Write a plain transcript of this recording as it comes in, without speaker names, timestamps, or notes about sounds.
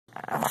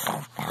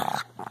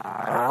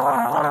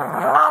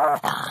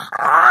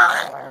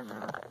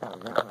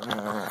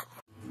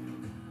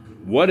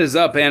What is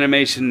up,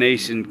 Animation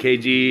Nation?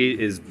 KG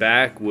is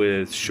back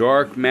with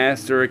Shark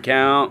Master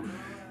account,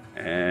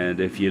 and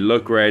if you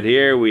look right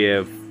here, we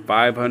have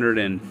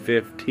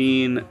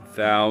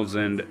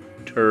 515,000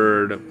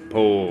 turd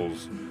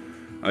pulls.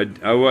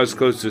 I was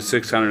close to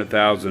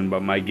 600,000,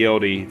 but my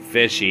guilty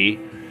fishy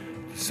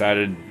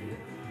decided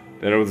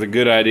that it was a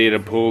good idea to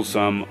pull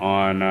some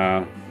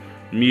on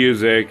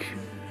music,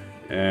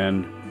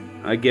 and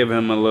I give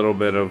him a little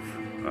bit of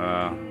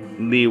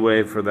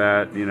leeway for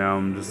that. You know,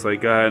 I'm just like,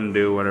 go ahead and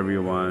do whatever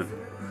you want,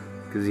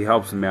 because he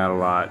helps me out a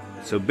lot.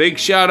 So big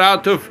shout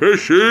out to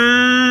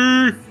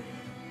Fishy.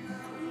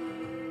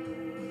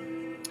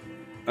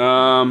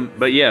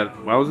 But yeah,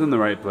 I was in the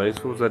right place.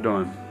 What was I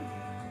doing?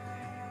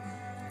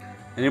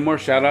 Any more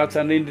shout outs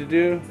I need to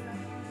do?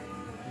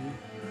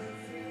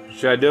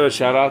 Should I do a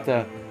shout out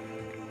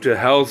to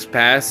Hell's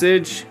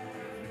Passage?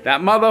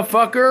 That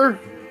motherfucker?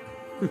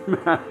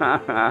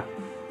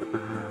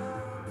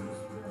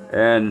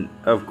 And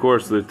of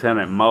course,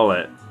 Lieutenant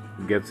Mullet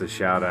gets a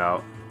shout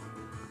out,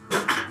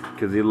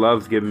 because he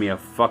loves giving me a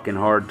fucking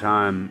hard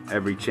time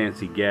every chance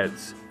he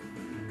gets.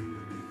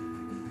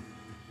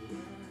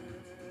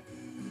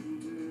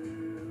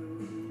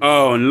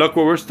 Oh, and look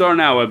what we're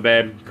starting out with,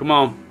 babe. Come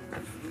on.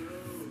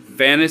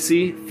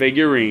 Fantasy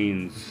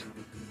figurines.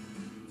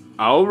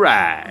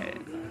 Alright.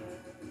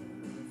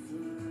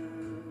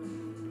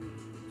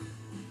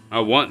 I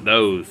want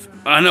those.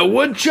 And a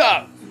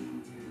woodchuck!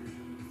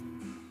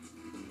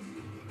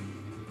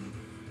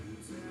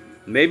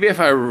 Maybe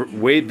if I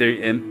wait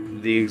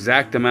the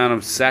exact amount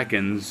of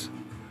seconds,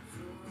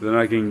 then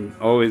I can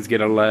always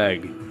get a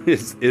leg.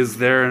 Is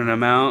there an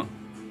amount?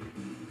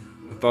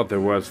 I thought there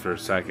was for a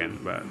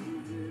second, but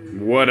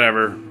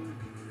whatever.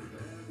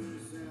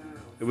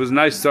 It was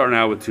nice starting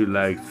out with 2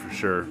 legs for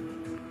sure.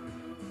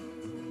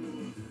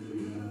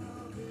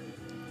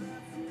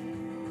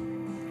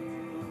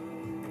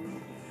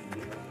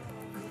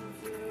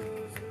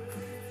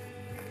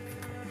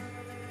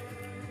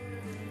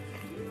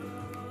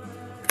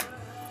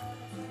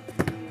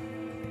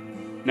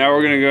 Now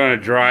we're gonna go on a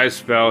dry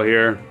spell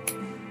here.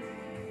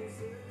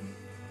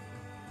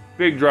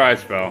 Big dry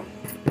spell.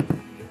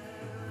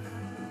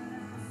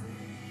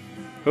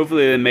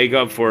 Hopefully they make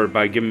up for it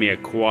by giving me a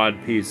quad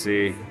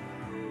PC.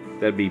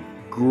 That'd be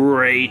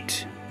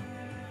great.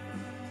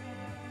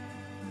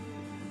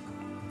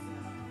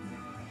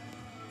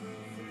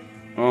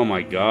 Oh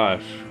my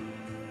gosh.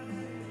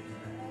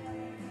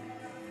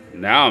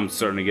 Now I'm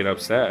starting to get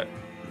upset.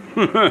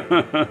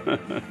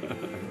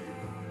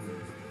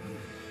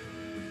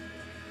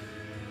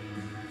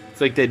 It's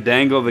like they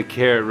dangle the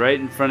carrot right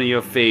in front of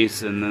your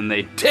face and then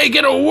they take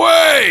it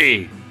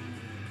away!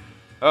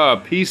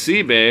 Oh,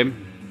 PC, babe.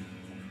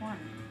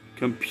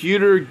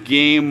 Computer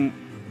game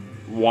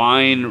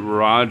wine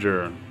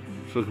Roger.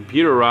 So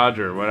computer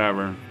Roger,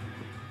 whatever.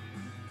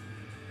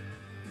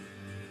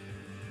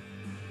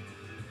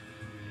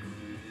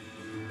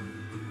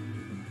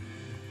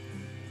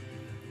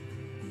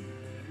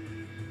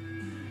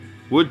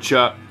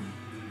 Woodchuck.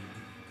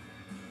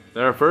 Is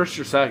that our first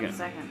or second?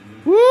 Second.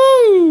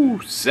 Woo!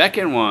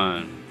 Second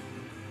one.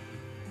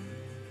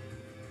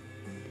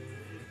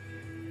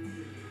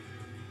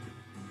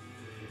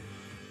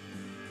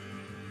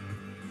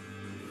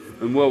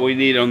 And what we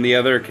need on the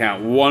other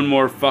account, one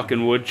more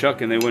fucking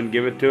woodchuck and they wouldn't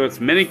give it to us.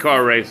 Mini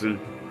car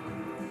racing.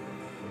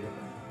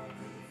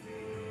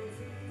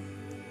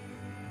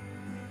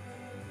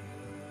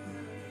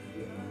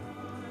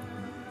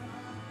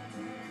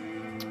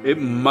 It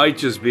might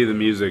just be the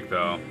music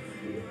though.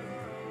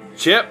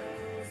 Chip.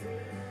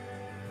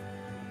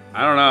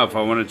 I don't know if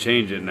I want to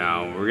change it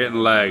now. We're getting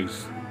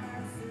legs.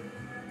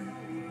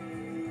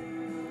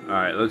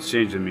 Alright, let's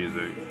change the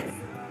music.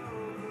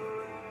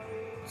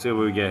 See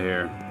what we get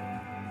here.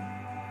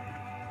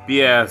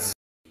 BS.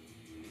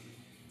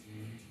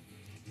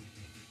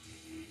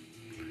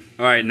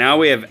 Alright, now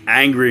we have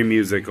angry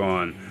music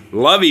on.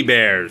 Lovey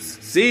Bears.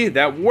 See,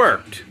 that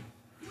worked.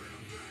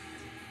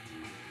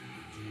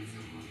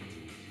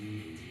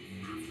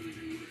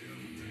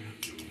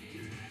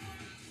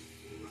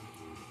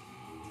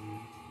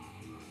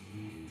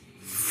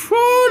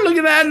 Woo, look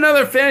at that,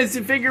 another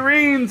fantasy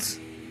figurines.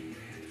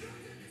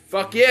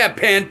 Fuck yeah,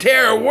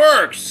 Pantera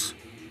works.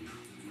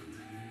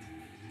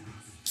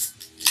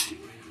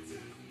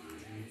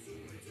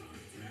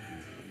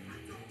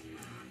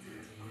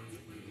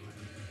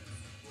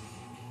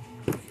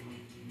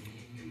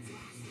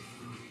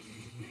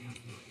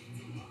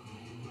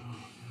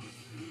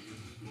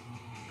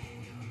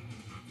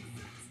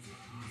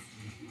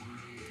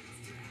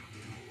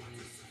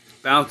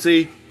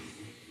 Bouncy.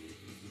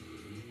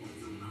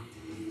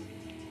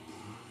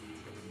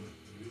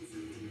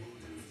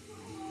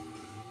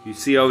 You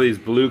see all these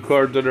blue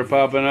cards that are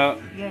popping up?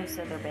 You guys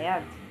said they're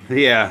bad.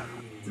 Yeah,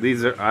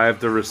 these are. I have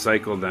to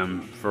recycle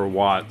them for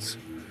watts.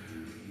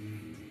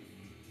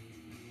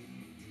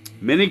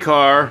 Mini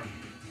car.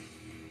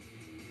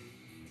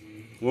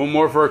 One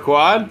more for a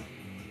quad?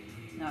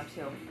 No,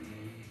 2.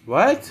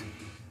 What?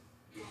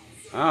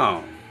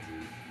 Oh.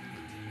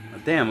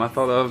 Damn, I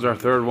thought that was our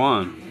third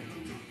one.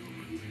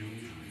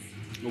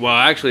 Well,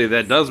 actually,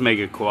 that does make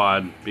a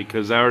quad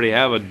because I already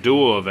have a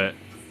dual of it.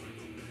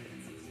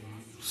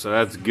 So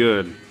that's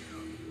good.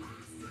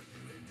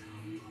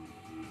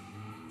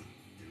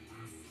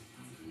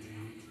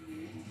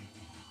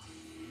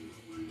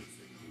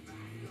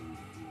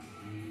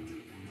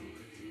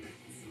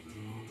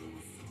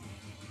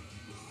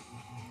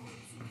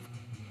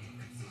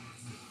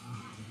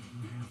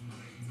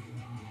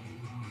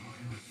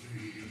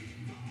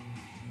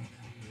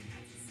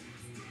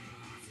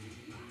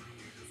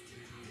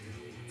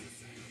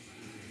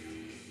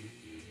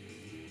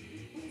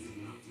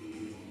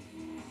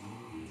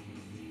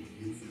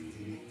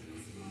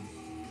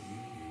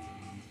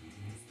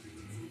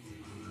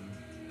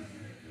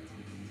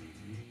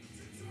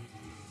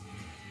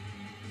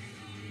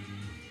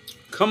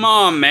 Come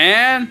on,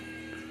 man.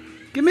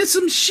 Give me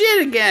some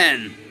shit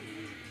again.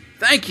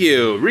 Thank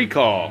you.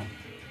 Recall.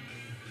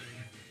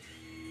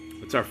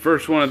 It's our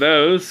first one of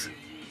those.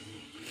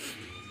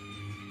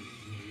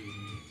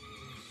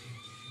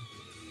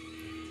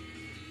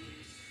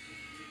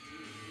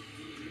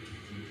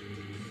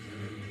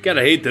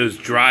 Gotta hate those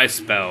dry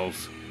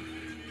spells.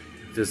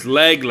 Just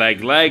leg.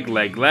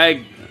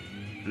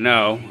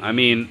 No, I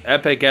mean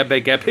epic.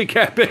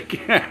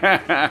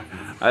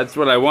 That's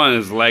what I want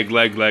is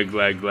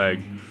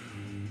leg.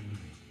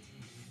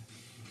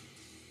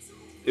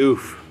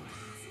 Oof.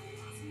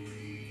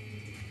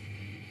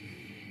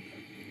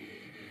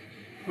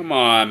 Come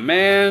on,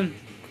 man.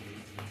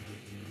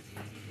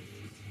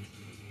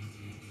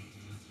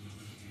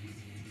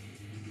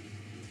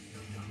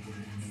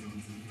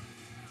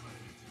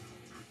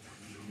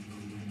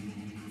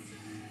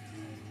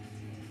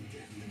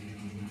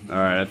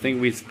 Alright, I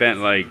think we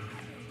spent like,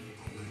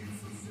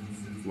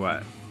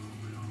 what,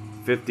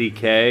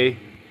 50K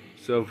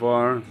so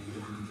far?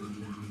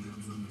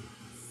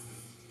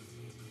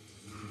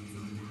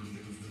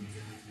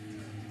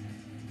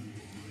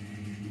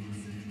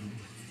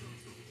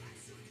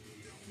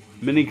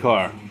 Mini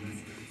car.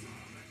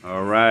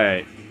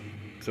 Alright.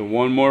 So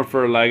one more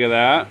for a leg of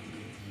that.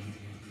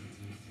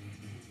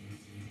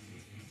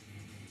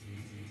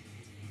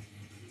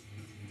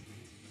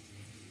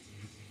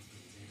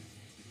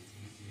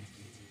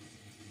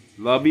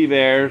 Lovey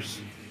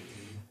bears.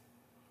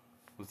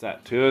 What's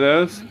that? 2 of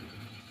those?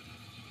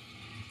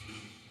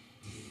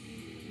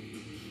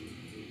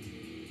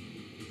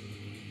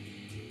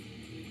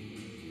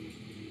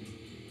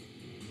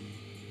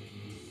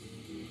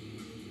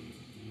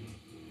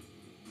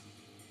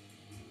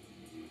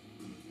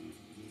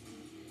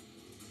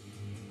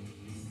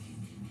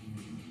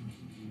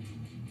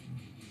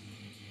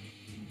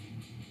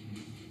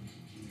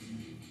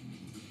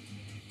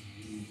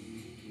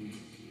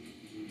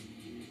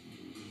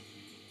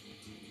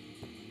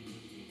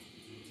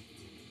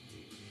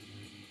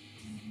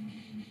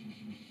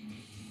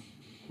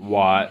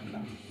 Watt.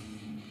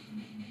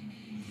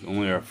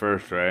 Only our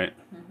first, right?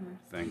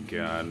 Thank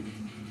God.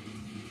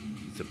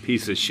 It's a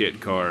piece of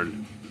shit card.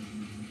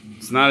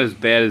 It's not as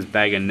bad as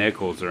Bag of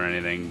Nickels or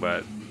anything,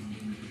 but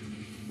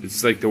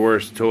it's like the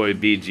worst toy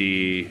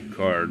BG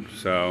card,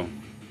 so.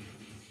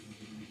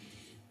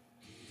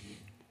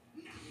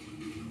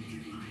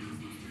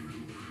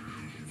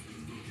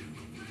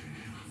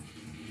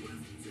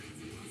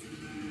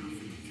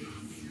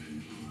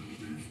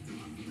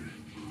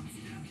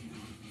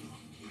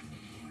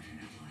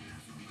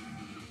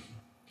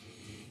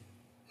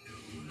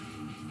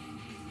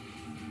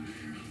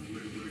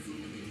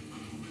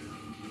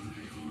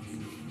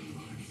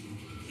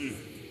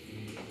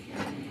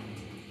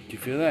 Do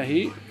you feel that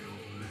heat?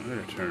 I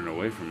better turn it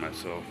away from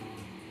myself.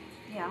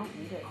 Yeah, I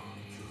don't need it.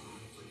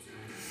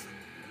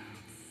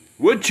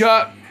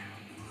 Woodchuck! How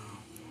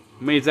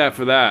many is that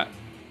for that?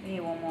 We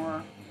need one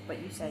more,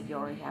 but you said you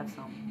already have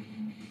some.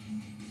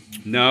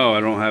 No, I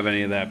don't have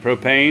any of that.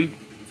 Propane?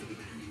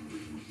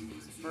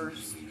 It's the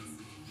first.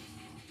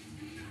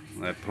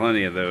 I have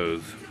plenty of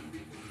those.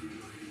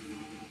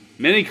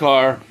 Mini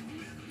car.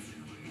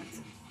 That's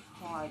a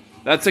quad.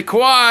 That's a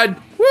quad!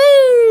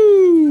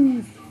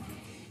 Woo!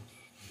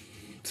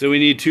 So we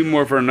need 2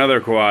 more for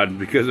another quad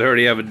because I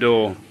already have a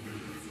dual.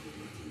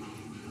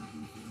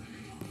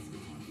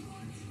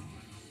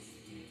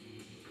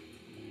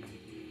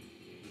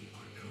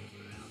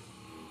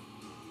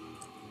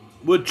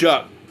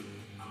 Woodchuck.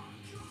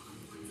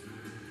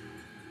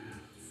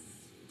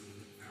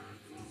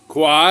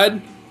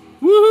 Quad.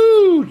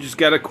 Woohoo! Just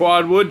got a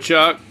quad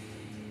woodchuck.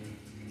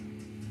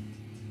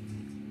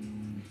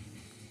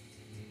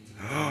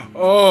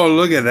 Oh,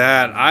 look at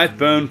that.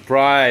 iPhone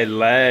fry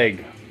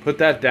leg. Put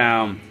that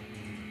down.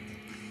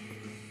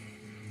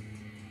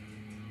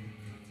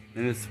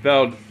 And it's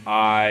spelled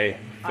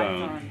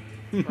iPhone.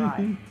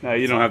 Right. No,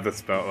 you don't have to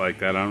spell it like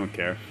that. I don't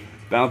care.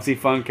 Bouncy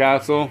Fun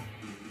Castle.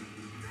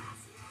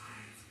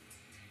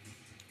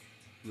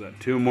 Is that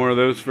 2 more of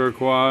those for a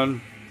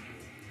quad?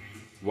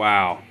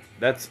 Wow.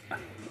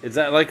 Is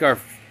that like our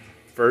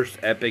first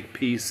epic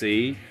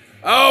PC?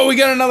 Oh, we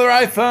got another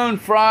iPhone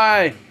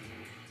fry.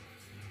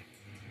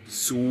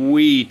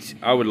 Sweet.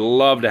 I would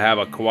love to have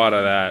a quad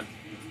of that.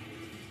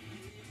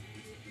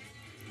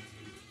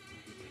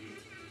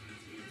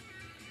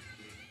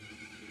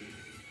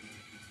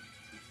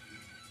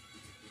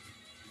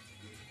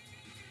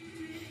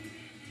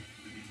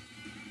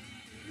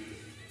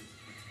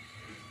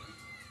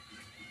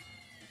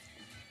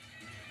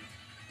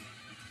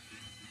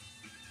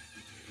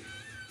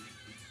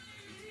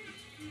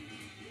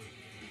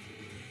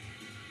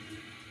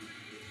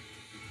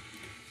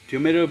 Do you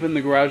want me to open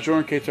the garage door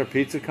in case our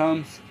pizza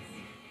comes?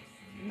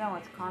 No,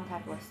 it's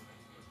contactless.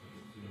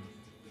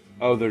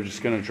 Oh, they're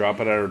just going to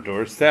drop it at our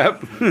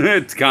doorstep?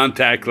 It's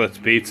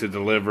contactless pizza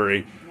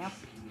delivery. Yep.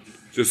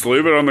 Just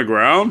leave it on the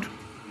ground?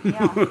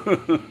 Yeah.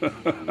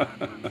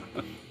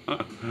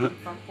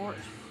 Front porch.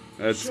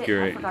 That's Shit,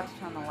 great. I forgot to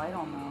turn the light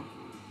on though.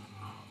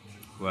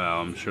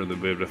 Well, I'm sure they'll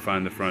be able to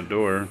find the front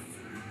door.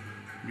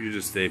 You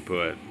just stay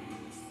put.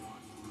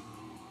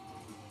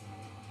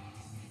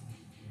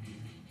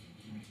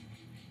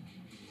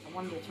 I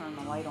wanted to turn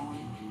the light on.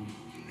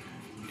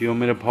 Do you want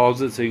me to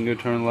pause it so you can go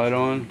turn the light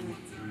on?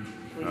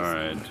 Please.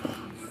 Alright.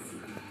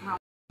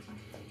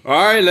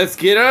 Alright, let's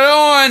get it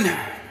on!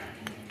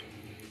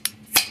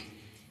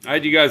 I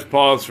had you guys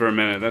pause for a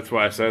minute. That's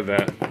why I said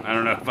that. I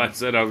don't know if I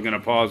said I was going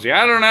to pause you.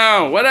 I don't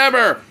know.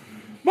 Whatever.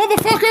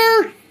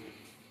 Motherfucker!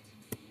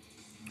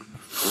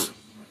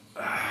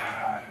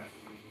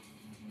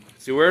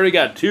 See, we already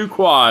got 2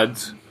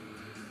 quads.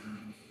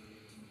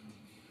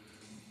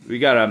 We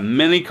got a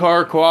mini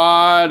car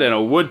quad and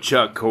a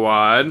woodchuck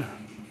quad.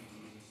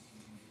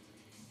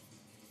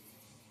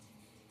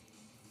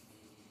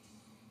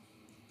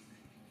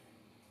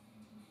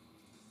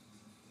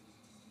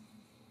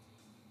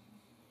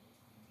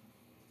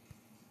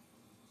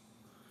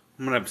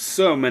 I'm gonna have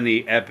so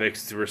many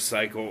epics to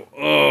recycle.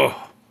 Ugh.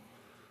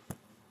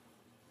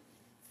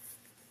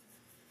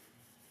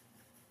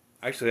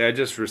 Actually, I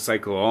just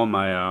recycle all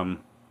my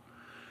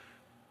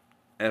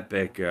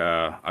epic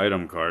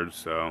item cards,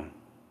 so.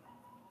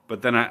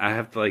 But then I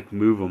have to like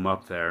move them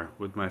up there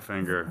with my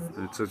finger.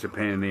 It's such a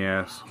pain in the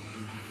ass.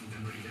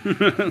 I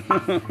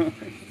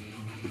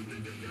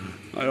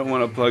don't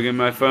want to plug in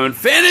my phone.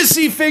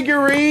 Fantasy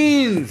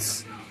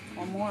figurines!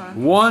 One more.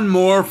 One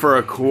more for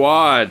a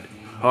quad.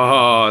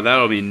 Oh,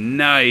 that'll be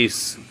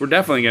nice. We're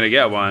definitely going to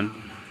get one.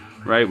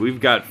 Right?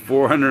 We've got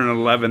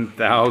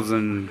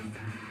 411,000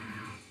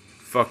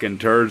 fucking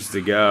turds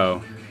to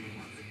go.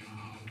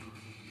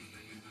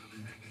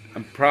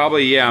 I'm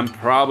probably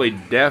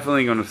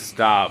definitely going to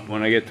stop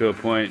when I get to a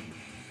point.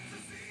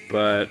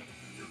 But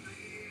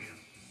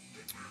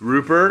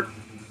Rupert,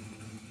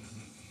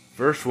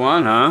 first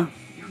one, huh?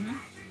 Mm-hmm.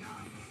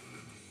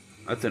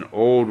 That's an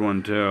old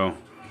one too.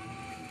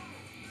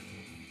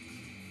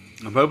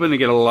 I'm hoping to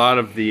get a lot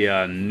of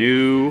the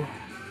new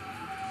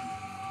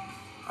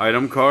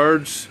item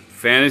cards.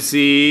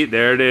 Fantasy,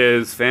 there it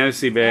is.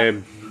 Fantasy,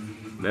 babe.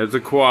 There's a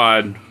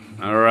quad.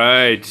 All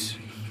right.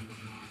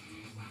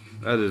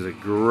 That is a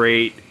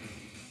great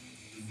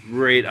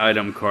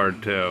item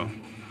card too.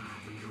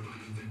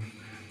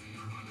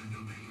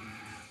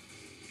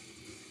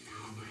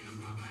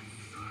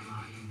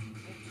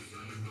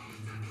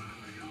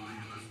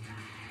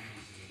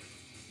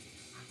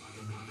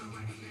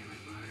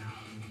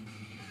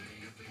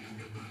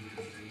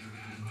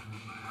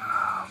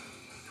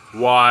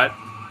 What?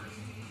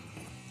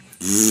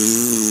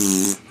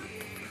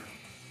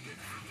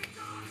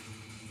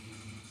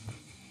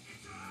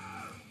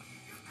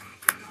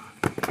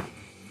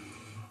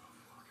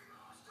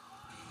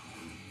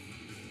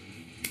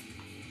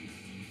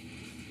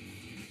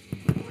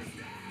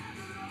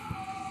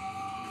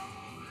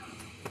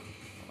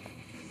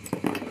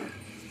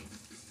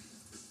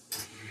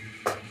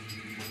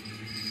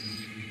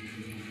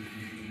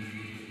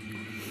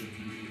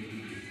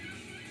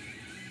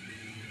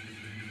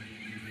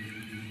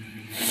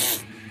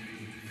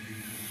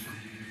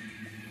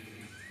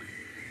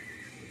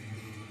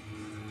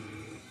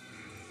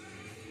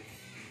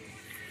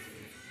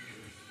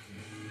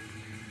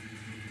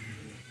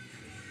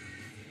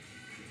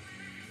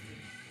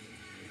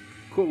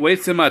 Quit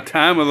wasting my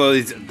time with all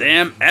these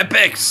damn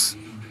epics.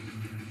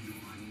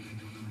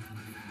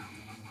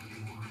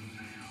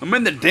 I'm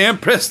in the damn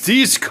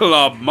prestige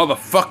club,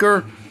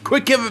 motherfucker.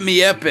 Quit giving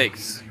me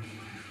epics.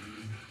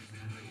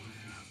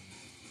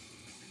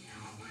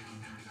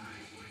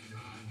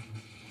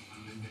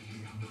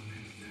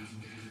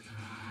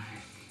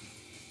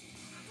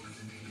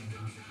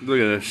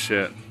 Look at this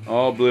shit.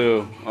 All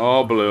blue.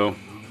 All blue.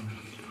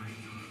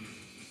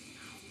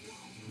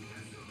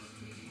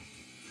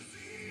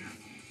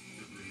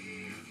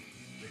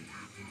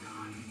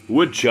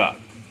 Woodchuck.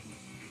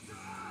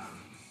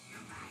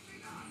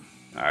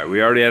 Alright, we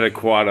already had a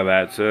quad of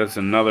that, so that's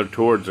another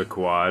towards a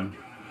quad.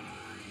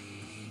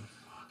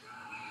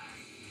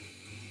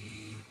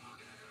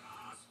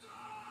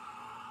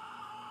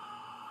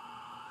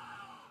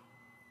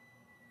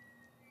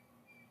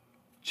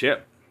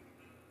 Chip.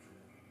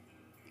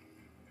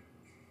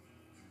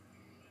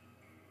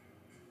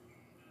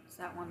 What's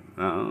that one?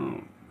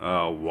 Oh.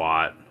 Oh,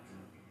 what?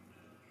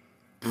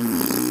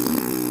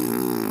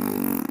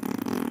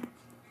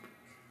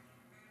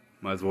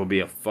 Might as well be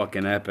a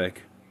fucking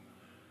epic.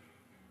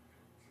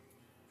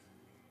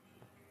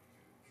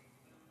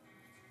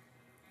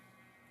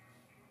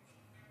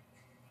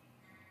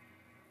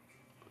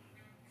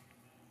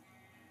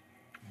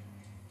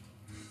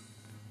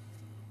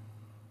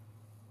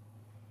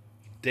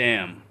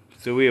 Damn.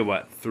 So we have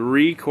what?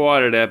 3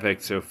 quadded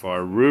epics so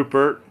far.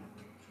 Rupert.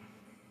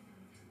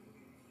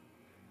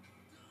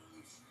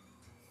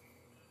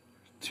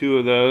 2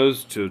 of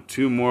those to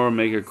 2 more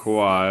make a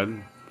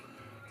quad.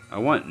 I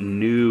want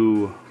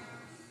new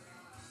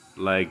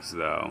legs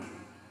though.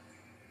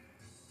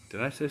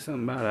 Did I say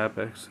something about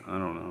epics? I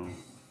don't know.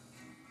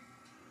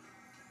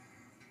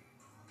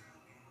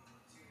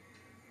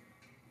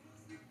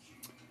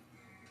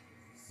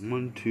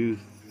 One, two,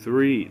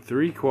 three.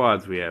 3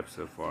 quads we have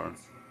so far.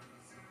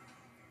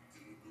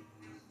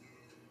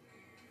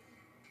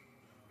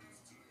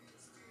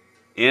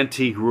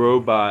 Antique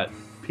robot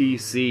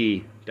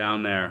PC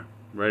down there.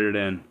 Write it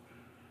in.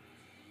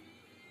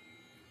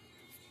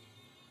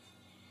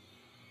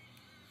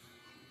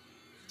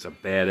 It's a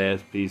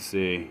badass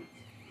PC.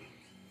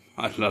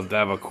 I'd love to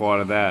have a quad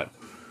of that.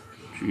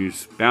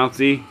 Jeez.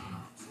 Bouncy.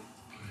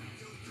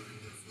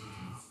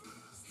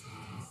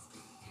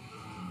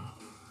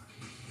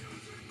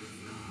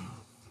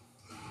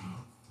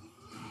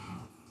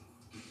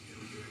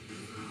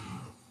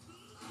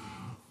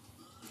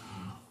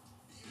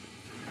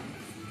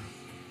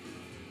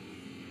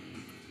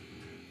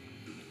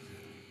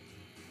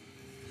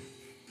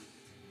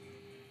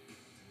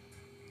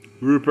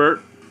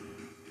 Rupert.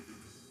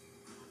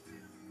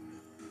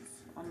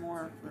 One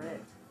more for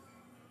it.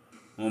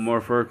 One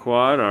more for a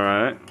quad,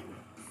 alright.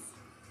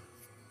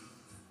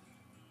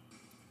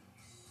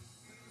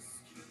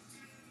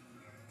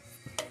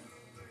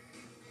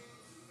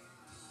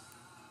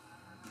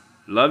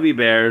 Lovey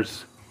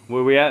Bears.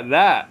 Where we at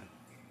that?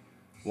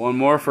 One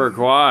more for a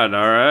quad,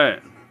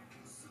 alright.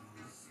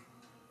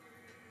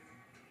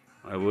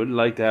 I would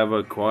like to have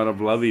a quad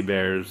of Lovey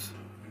Bears.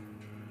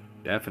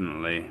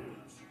 Definitely.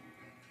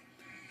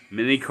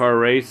 Mini car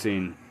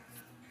racing.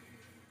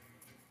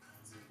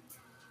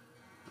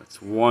 That's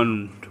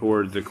 1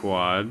 towards the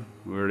quad.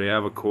 We already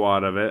have a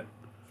quad of it.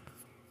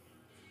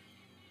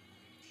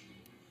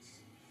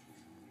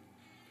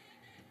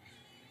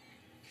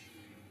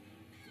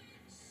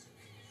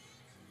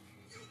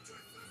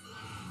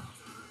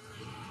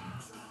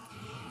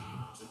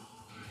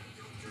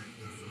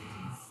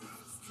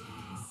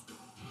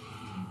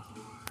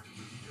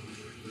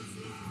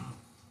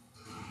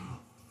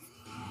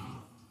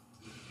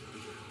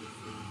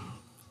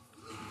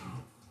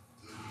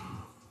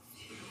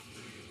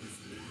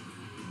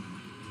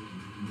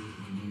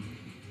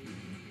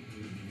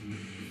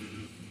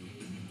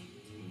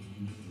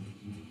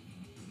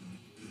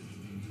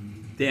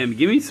 Damn,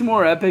 give me some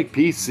more epic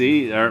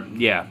PC. Or,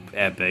 yeah,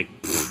 epic.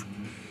 Pfft.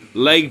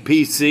 Leg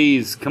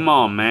PCs. Come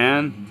on,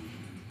 man.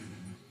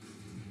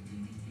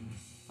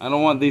 I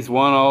don't want these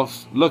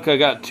one-offs. Look, I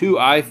got 2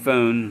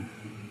 iPhone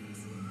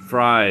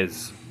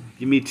fries.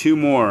 Give me 2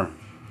 more.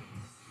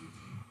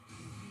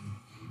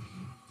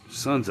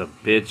 Sons of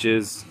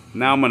bitches.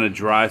 Now I'm gonna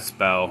dry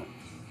spell.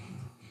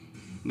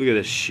 Look at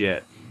this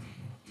shit.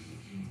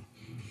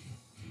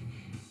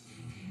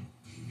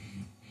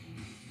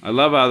 I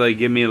love how they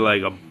give me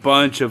like a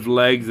bunch of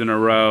legs in a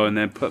row and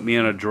then put me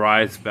in a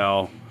dry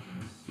spell.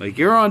 Like,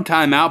 you're on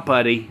timeout,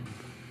 buddy.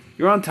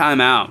 You're on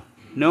timeout.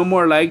 No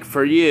more leg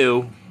for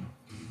you.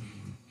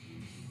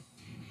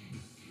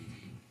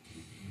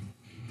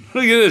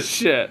 Look at this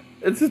shit.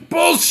 It's this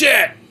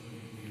bullshit.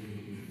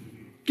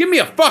 Give me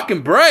a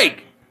fucking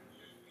break.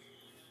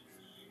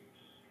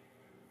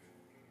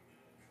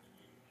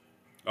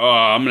 Oh,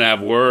 I'm gonna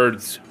have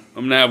words.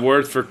 I'm gonna have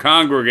words for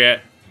congregate.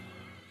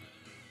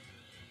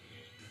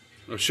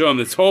 I'll show them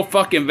this whole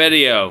fucking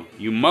video.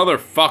 You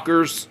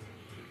motherfuckers.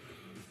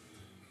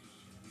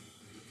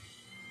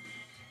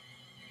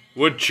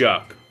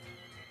 Woodchuck.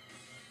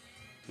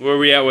 Where are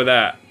we at with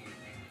that?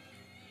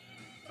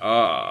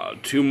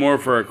 2 more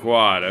for a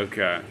quad.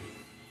 Okay.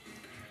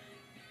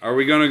 Are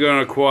we gonna go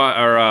on a quad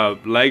or a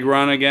leg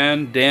run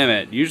again? Damn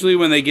it. Usually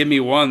when they give me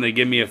 1, they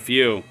give me a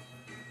few.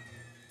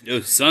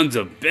 Those sons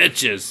of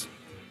bitches.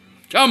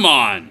 Come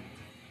on.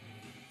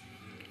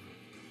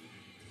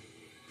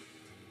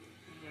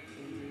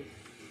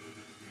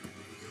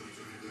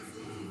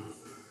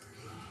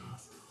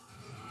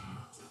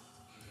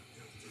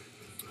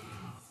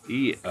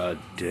 Eat a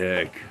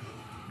dick.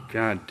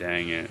 God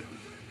dang it.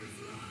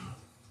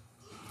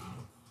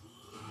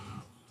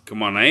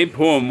 Come on, I ain't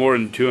pulling more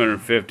than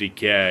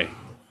 250K.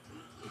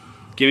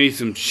 Give me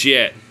some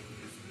shit.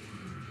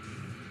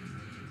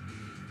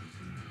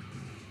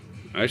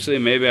 Actually,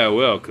 maybe I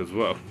will, because,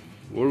 whoa.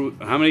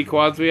 How many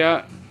quads we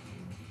got?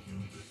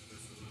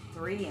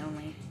 3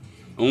 only.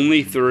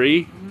 Only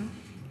 3?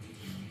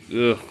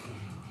 Mm-hmm. Ugh.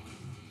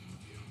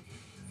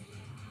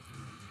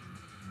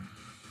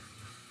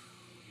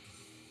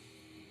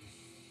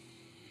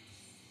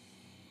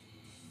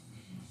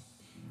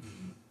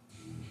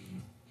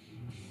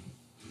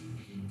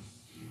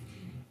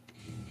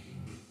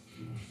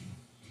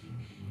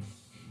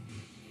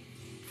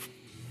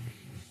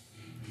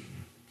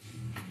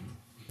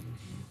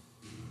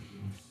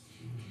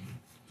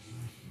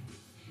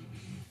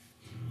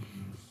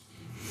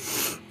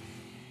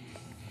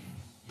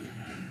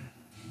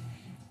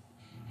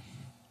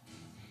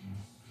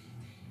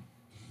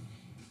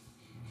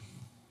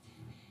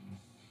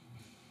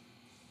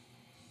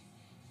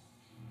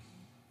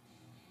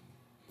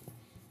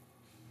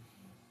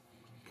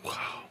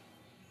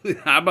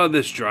 How about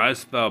this dry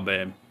spell,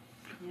 babe?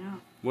 Yeah.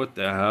 What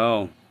the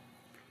hell?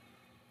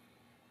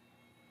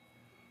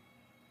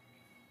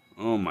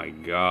 Oh my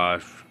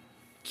gosh.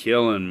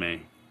 Killing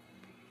me.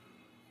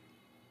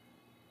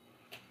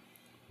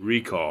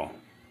 Recall.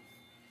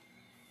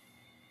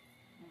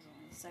 There's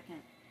only a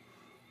second.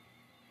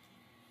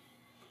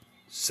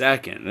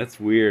 Second. That's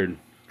weird.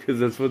 Because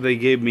that's what they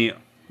gave me.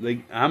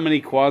 Like, how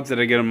many quads did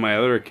I get on my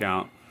other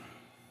account?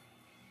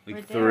 Like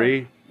Right 3?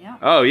 there. Yeah.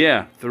 Oh,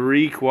 yeah.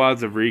 3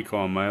 quads of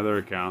recall on my other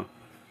account.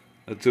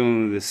 That's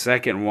only the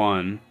second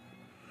one.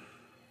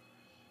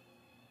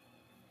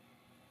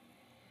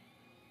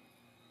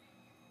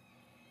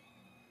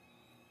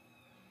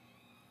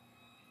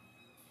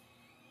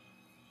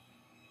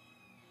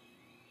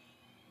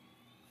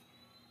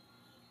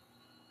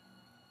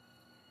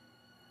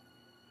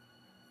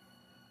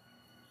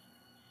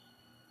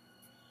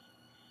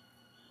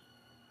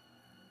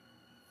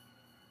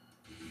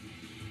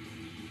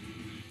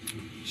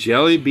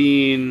 Jelly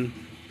Bean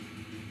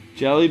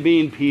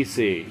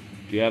PC.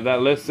 Do you have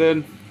that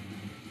listed?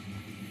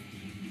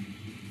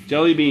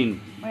 Jelly Bean.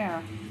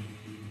 Where?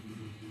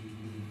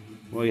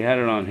 Well, you had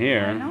it on I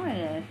here. know I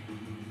did.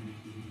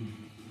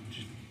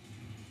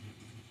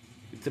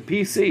 It's a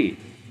PC.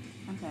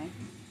 Okay.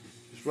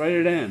 Just write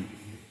it in.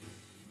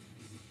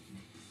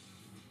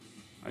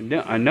 I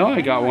know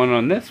I got one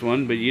on this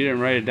one, but you didn't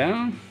write it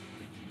down?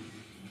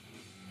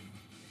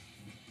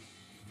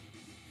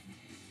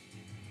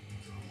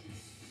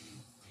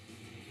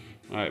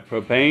 Alright,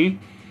 propane.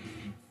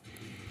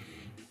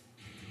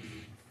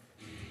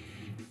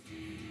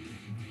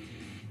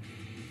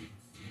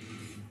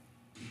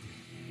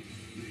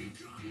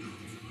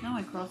 No,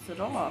 I crossed it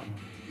off.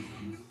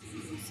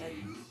 You said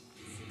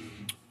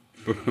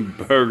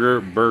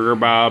Burger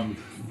Bob.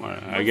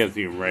 I guess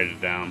you can write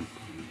it down.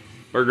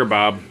 Burger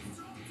Bob.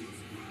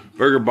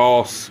 Burger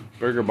Boss.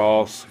 Burger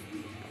Boss.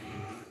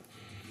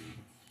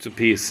 It's a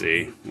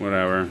PC.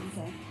 Whatever. okay.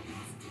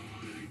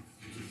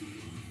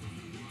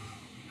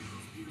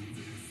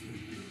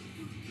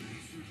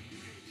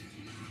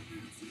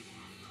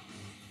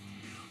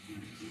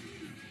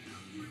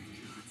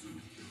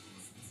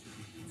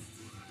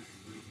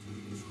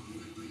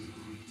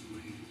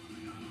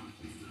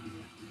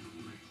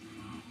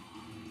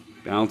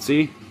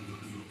 Bouncy.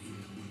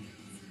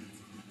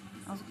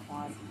 That was a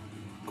quad.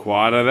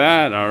 Quad of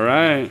that.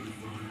 Alright.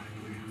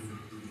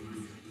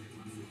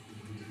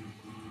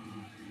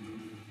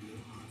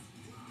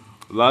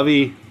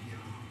 Lovey.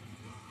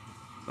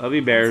 Lovey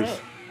Bears. That's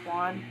it.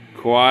 Quad.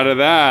 Quad of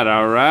that.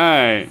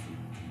 Alright.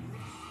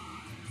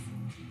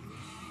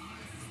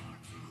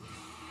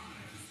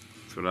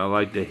 That's what I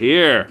like to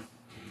hear.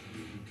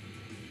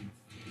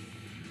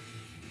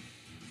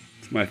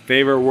 It's my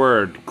favorite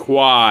word.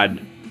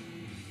 Quad.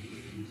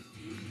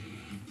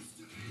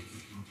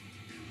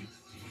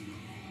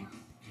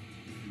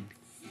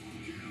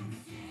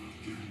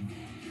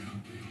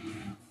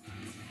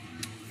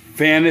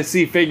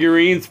 Fantasy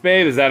figurines,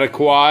 babe. Is that a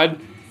quad?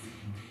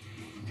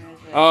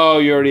 Oh,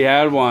 you already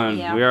had one.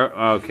 Yeah. We are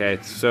okay.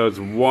 So it's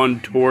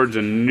one towards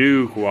a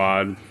new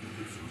quad.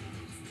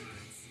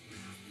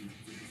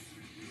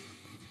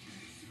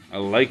 I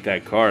like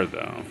that card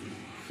though.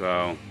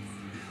 So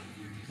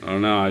I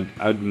don't know.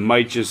 I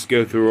might just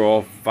go through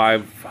all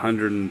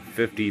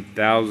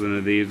 550,000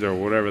 of these or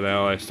whatever the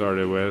hell I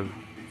started with.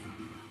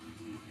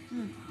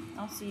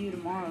 I'll see you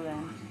tomorrow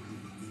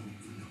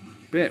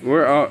then.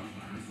 We're all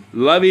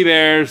Lovey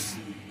Bears.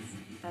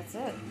 That's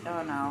it.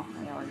 Oh no,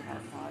 I already had a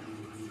quad.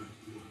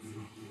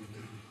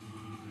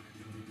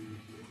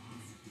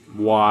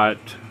 What?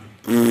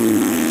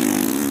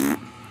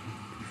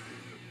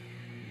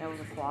 That was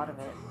a quad of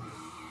it.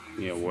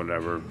 Yeah,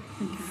 whatever.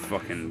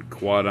 Fucking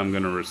quad I'm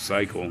gonna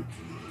recycle.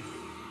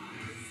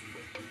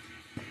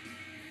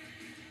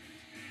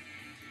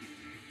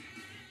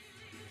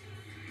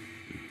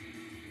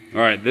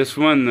 Alright, this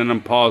one, then I'm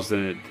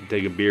pausing it to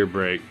take a beer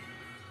break.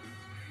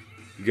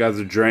 You guys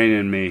are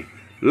draining me.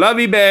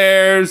 Lovey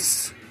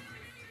Bears!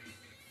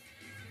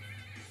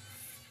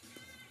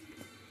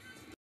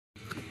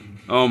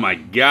 Oh my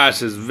gosh,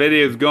 this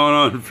video's going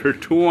on for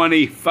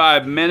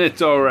 25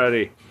 minutes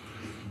already.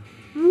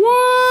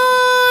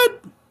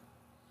 What?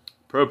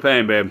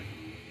 Propane, babe.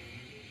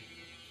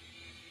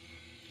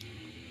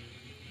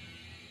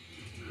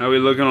 How we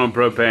looking on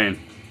propane?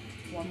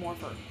 One more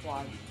for a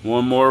quad.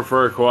 One more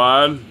for a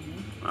quad?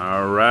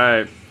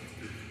 Alright.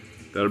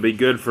 That'll be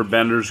good for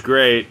Bender's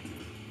Great.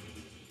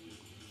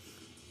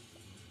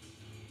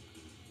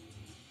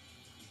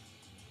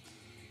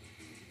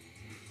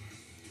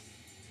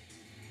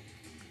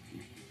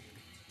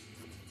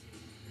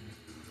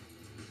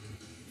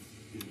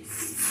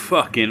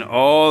 Fucking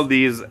all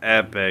these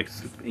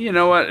epics. You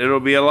know what?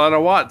 It'll be a lot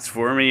of watts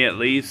for me at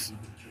least.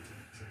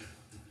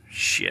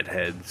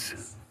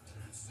 Shitheads.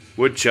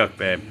 Woodchuck,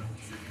 babe.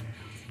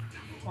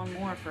 One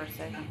more for a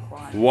second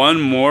quad. One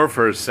more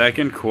for a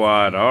second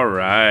quad.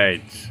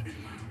 Alright.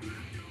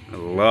 I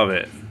love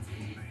it.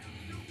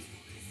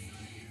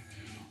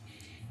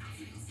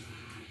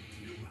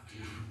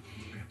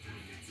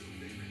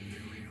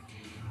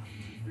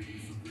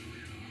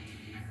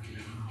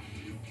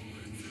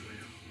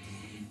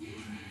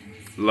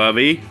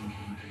 Lovey.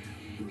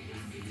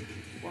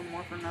 One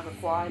more for another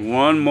quad.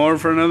 One more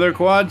for another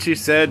quad, she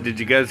said. Did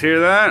you guys hear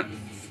that?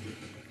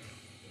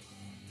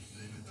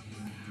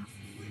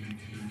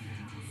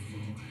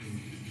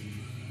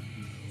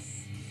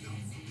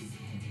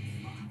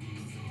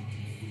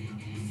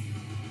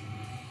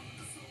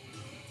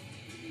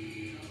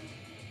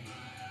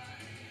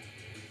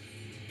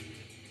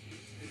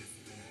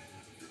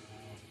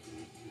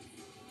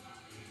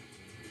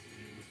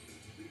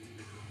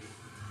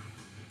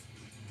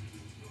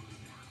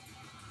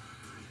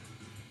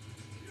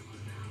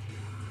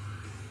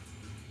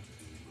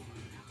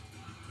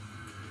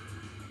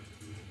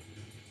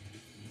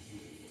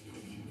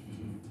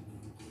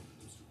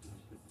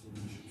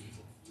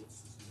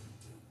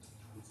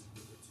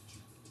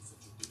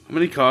 How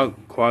many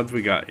quads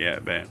we got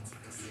yet, babe?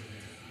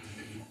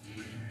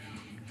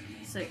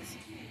 6.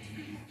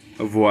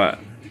 Of what?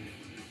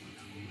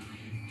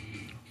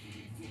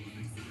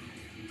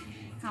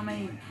 How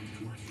many?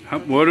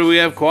 What do we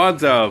have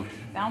quads of?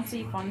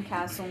 Bouncy, Fun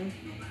Castle,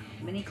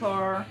 Mini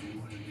Car,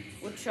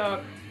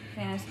 Woodchuck,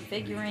 Fantasy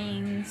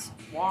Figurines,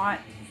 Watt.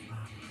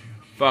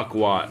 Fuck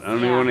what? I don't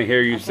even Yeah, want to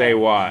hear you okay. say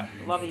what.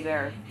 Lovey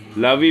Bear.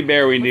 Lovey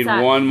Bear, we What's need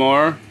that? one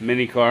more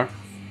mini car.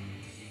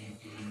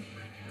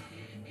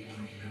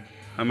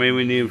 How many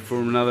we need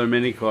for another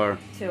mini car?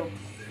 2.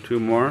 2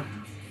 more?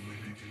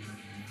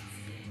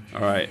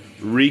 Alright.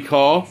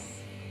 Recall.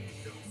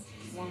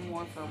 1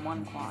 more for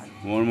 1 quad.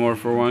 1 more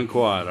for 1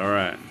 quad.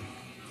 Alright.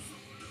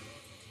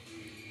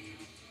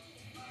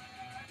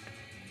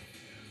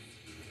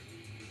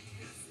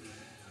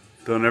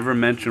 Don't ever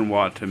mention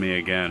Watt to me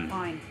again.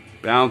 Fine.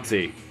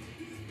 Bouncy.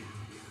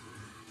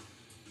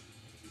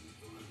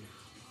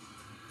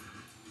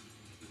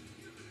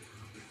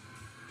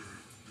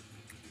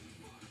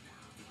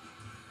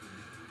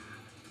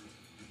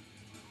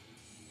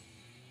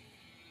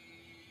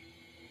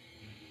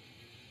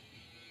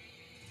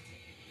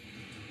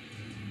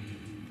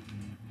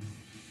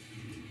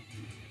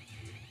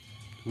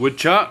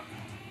 Woodchuck.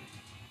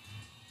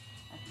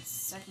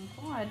 That's the 2nd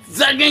quad.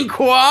 2nd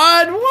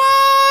quad?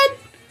 What?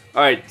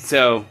 Alright,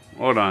 so,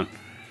 hold on.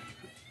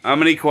 How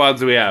many quads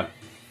do we have?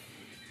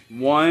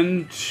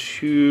 1,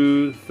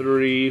 2,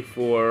 3,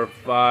 4,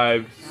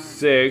 5,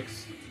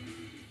 6,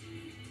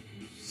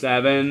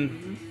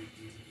 7.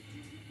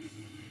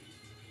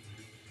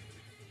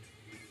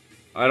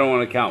 I don't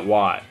want to count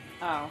Watt.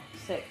 Oh,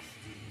 6.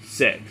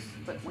 6.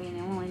 But we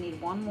only need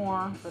 1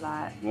 more for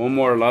that. 1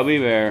 more Lovey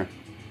Bear.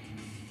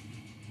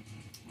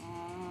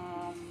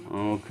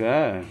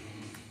 Okay.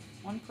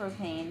 1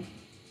 propane.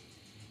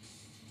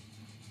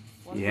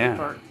 1 Yeah.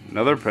 Rupert.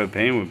 Another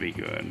propane would be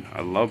good.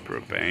 I love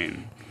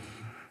propane.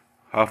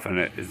 Huffing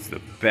it is the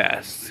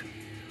best.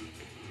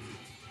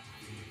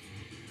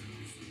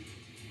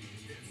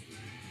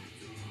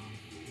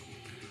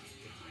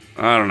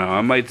 I don't know. I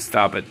might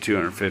stop at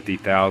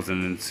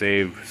 250,000 and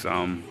save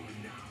some.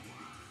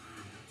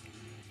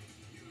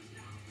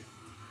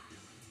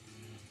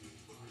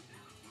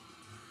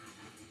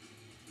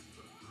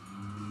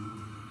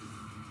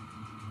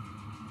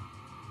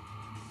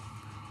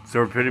 So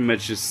we're pretty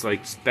much just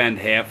like spend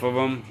half of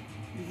them.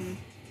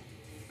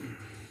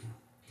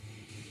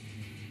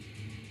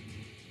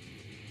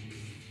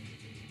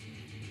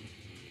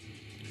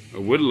 I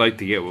would like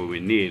to get what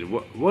we need.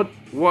 What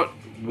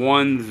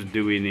ones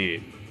do we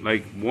need?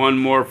 Like 1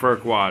 more for a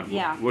quad.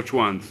 Yeah. Which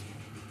ones?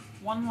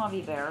 1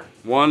 Lovey Bear.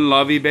 1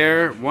 Lovey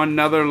Bear. 1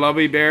 another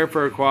Lovey Bear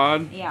for a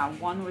quad. Yeah,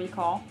 1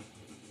 Recall.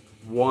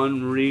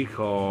 1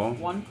 Recall.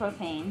 1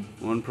 propane.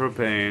 1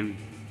 propane.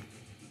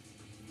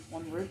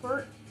 1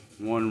 Rupert.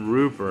 1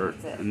 Rupert.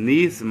 That's it. And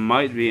these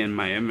might be in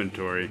my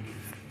inventory.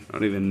 I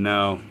don't even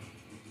know.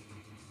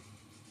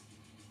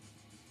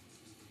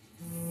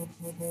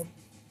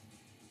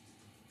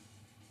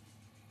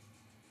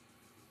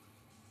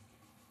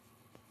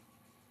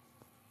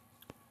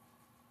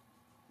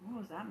 What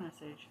was that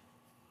message?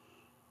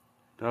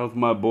 That was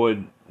my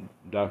boy,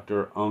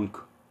 Dr. Unk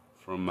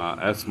from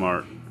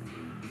S-Mart.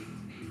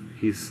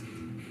 He's...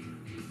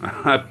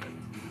 I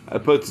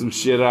put some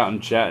shit out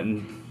in chat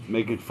and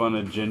making fun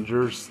of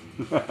gingers.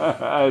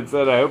 I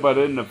said, I hope I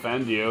didn't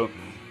offend you.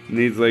 And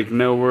he's like,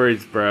 no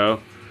worries, bro.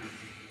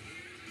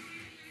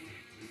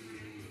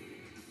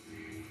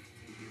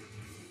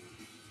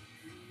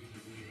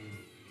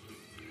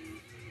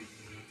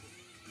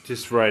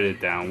 Just write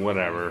it down,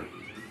 whatever.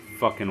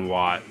 Fucking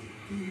Watt.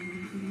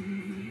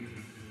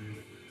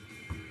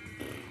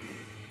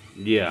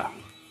 Yeah.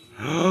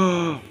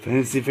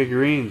 Fantasy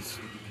figurines.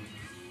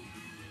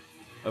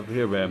 Up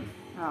here, babe.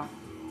 Oh.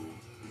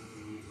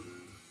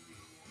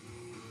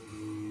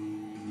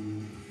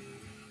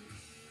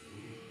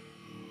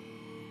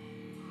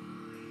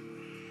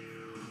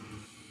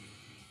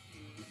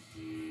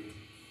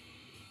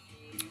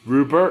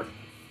 Rupert.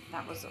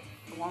 That was the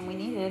one we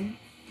needed.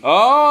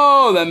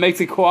 Oh, that makes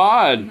a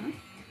quad.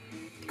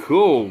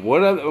 Cool.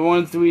 What other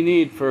ones do we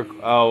need for...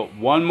 Oh,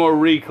 1 more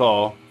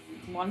recall.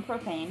 1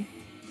 propane.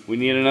 We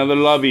need another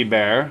Lovey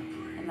Bear.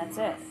 And that's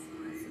it.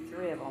 That's the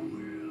 3 of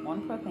them.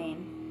 1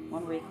 propane,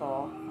 1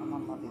 recall, and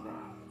 1 Lovey Bear.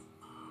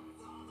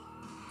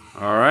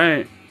 All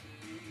right.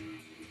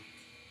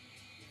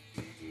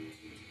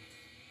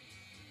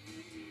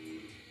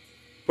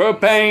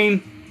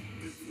 Propane.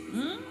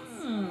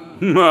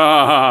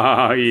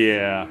 Oh,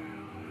 yeah.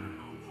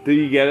 Do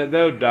you get it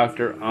though,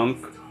 Dr.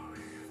 Unk?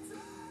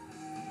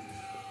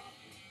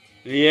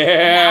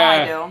 Yeah. Now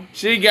I do.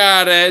 She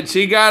got it.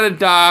 She got it,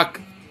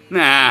 Doc.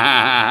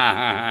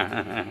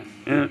 That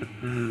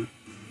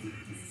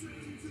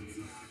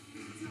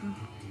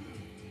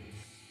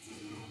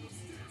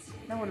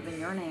would have been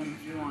your name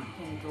if you want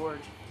King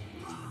George.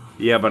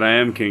 Yeah, but I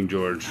am King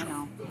George. I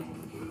know.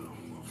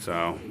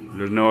 So,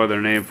 there's no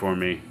other name for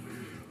me.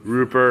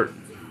 Rupert.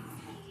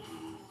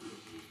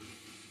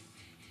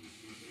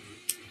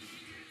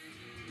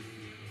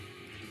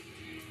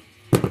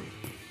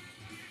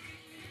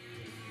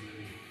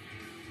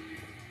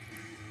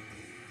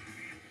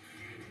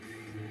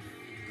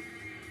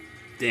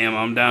 Damn,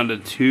 I'm down to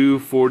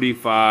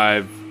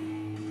 245.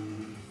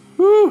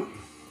 Woo!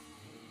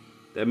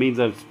 That means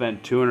I've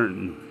spent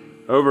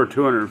over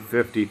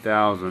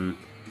 250,000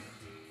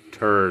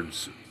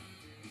 turds.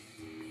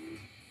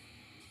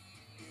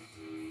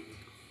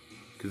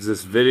 Because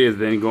this video has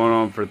been going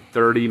on for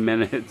 30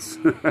 minutes.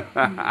 Come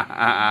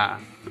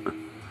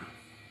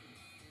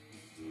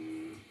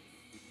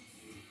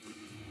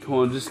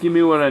on, just give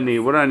me what I need.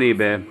 What I need,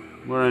 babe.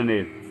 What I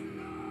need.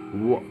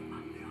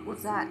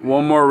 What's that?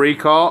 One more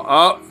recall.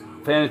 Oh,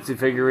 fantasy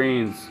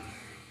figurines.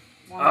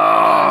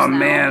 Oh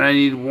man, I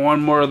need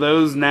one more of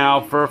those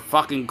now for a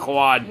fucking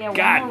quad. Yeah,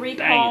 God one more dang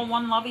recall, it.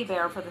 one Lovey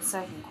Bear for the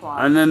second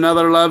quad. And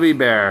another Lovey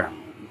Bear.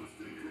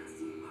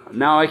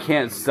 Now I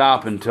can't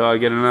stop until I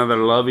get another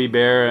Lovey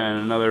Bear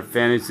and another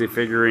fantasy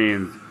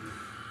figurines.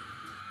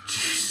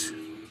 Jeez.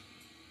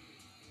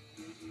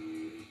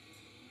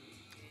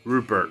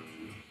 Rupert.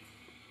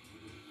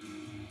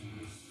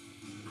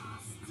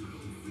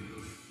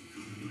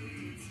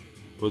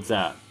 What's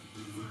that?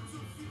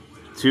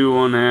 2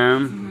 on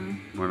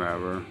him?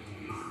 Whatever.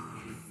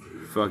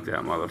 Fuck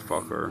that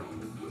motherfucker.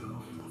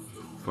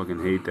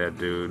 Fucking hate that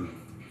dude.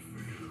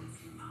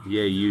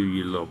 Yeah,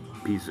 you little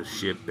piece of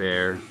shit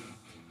bear.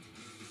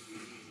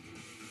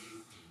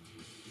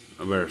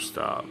 I better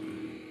stop.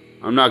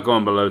 I'm not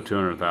going below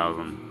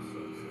 200,000.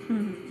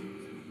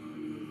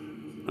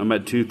 I'm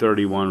at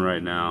 231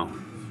 right now.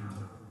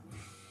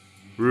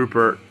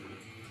 Rupert.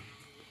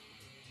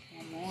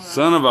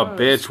 Son of a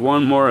bitch,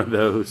 one more of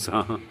those,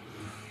 huh?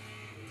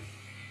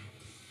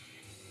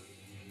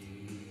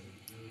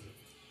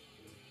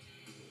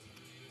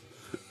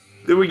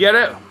 Did we get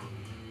it?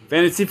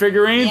 Fantasy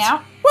figurines?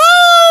 Yeah.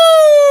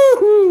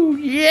 Woo!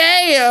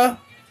 Yeah!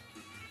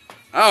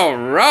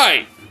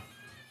 Alright!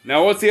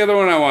 Now what's the other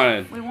one I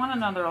wanted? We want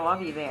another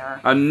Lovey Bear.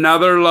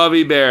 Another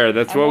Lovey Bear.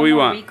 That's what we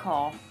want.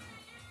 Recall.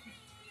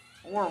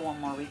 Or one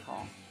more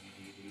recall.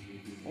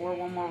 Or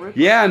one more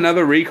recall. Yeah,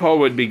 another recall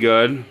would be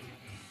good.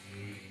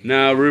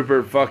 No,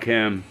 Rupert, fuck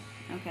him.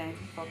 Okay,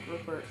 fuck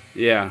Rupert.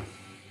 Yeah.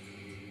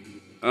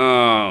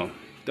 Oh,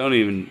 you don't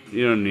even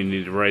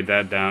need to write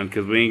that down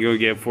because we ain't gonna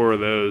get 4 of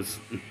those.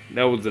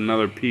 That was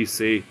another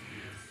PC.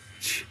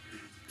 Can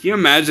you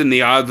imagine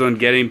the odds on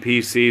getting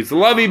PCs?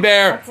 Lovey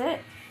Bear! That's it.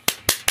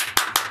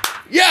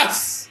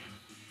 Yes!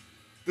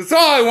 That's all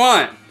I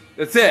want.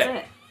 That's it.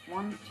 That's it.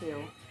 1,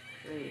 2,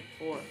 3,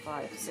 4,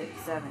 5,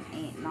 6, 7,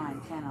 8,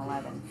 9, 10,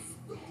 11.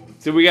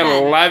 So we got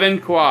 10. 11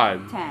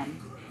 quads. 10.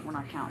 We're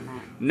not counting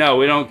that. No,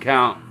 we don't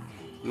count.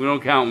 We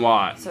don't count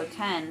watts. So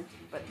 10,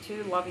 but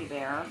 2 Lovey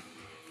Bear,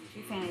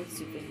 2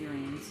 fantasy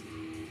figurines,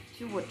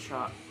 2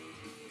 woodchuck.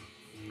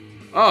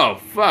 Oh,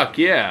 fuck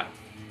yeah.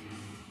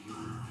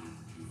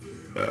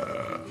 You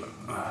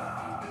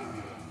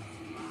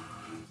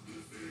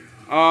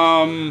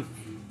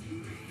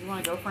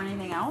want to go for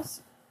anything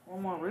else?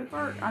 One more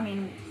Rupert? I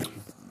mean,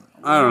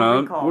 I don't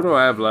know. recall. What do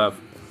I have left?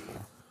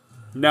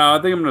 No,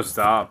 I think I'm gonna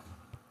stop.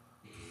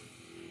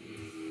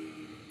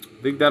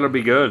 I think that'll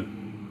be good.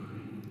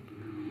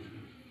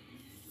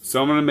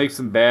 So I'm gonna make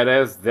some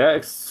badass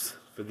decks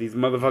for these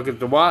motherfuckers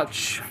to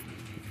watch.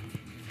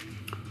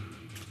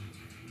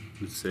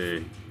 Let's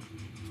see.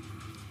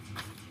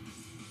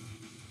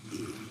 Do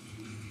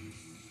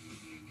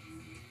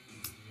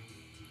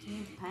you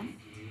need the pen?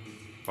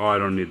 Oh, I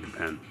don't need the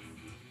pen.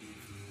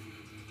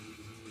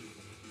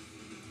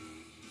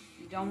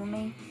 You done with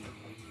me?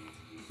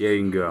 Yeah,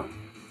 you can go.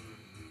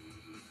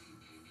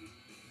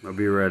 I'll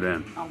be right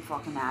in. I'm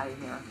fucking out of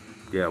here.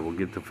 Yeah, we'll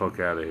get the fuck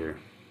out of here.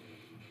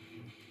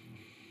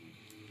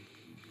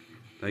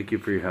 Thank you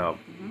for your help.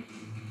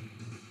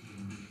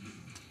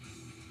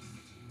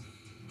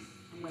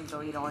 I'm gonna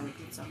go eat all your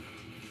pizza.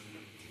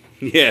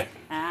 Yeah.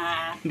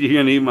 Ah. You're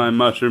gonna eat my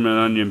mushroom and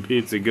onion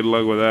pizza. Good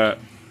luck with that.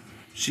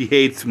 She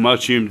hates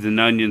mushrooms and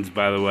onions,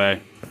 by the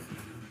way.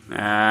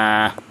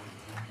 Ah.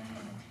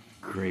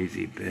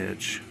 Crazy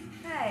bitch.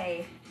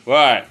 Hey.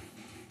 What?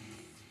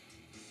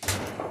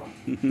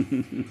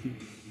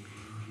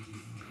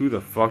 Who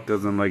the fuck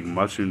doesn't like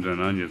mushrooms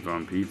and onions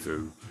on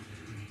pizza?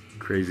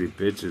 Crazy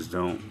bitches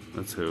don't.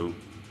 That's who.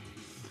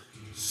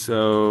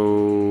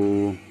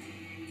 So...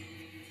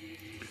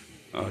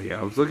 Oh yeah,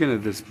 I was looking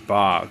at this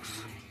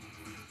box.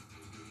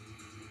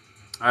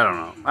 I don't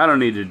know. I don't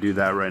need to do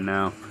that right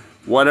now.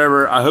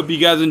 Whatever. I hope you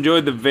guys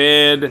enjoyed the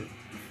vid.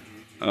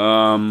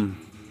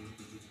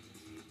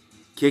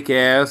 Kick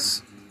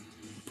ass.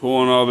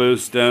 Pulling all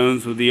those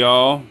stones with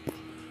y'all.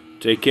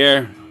 Take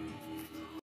care.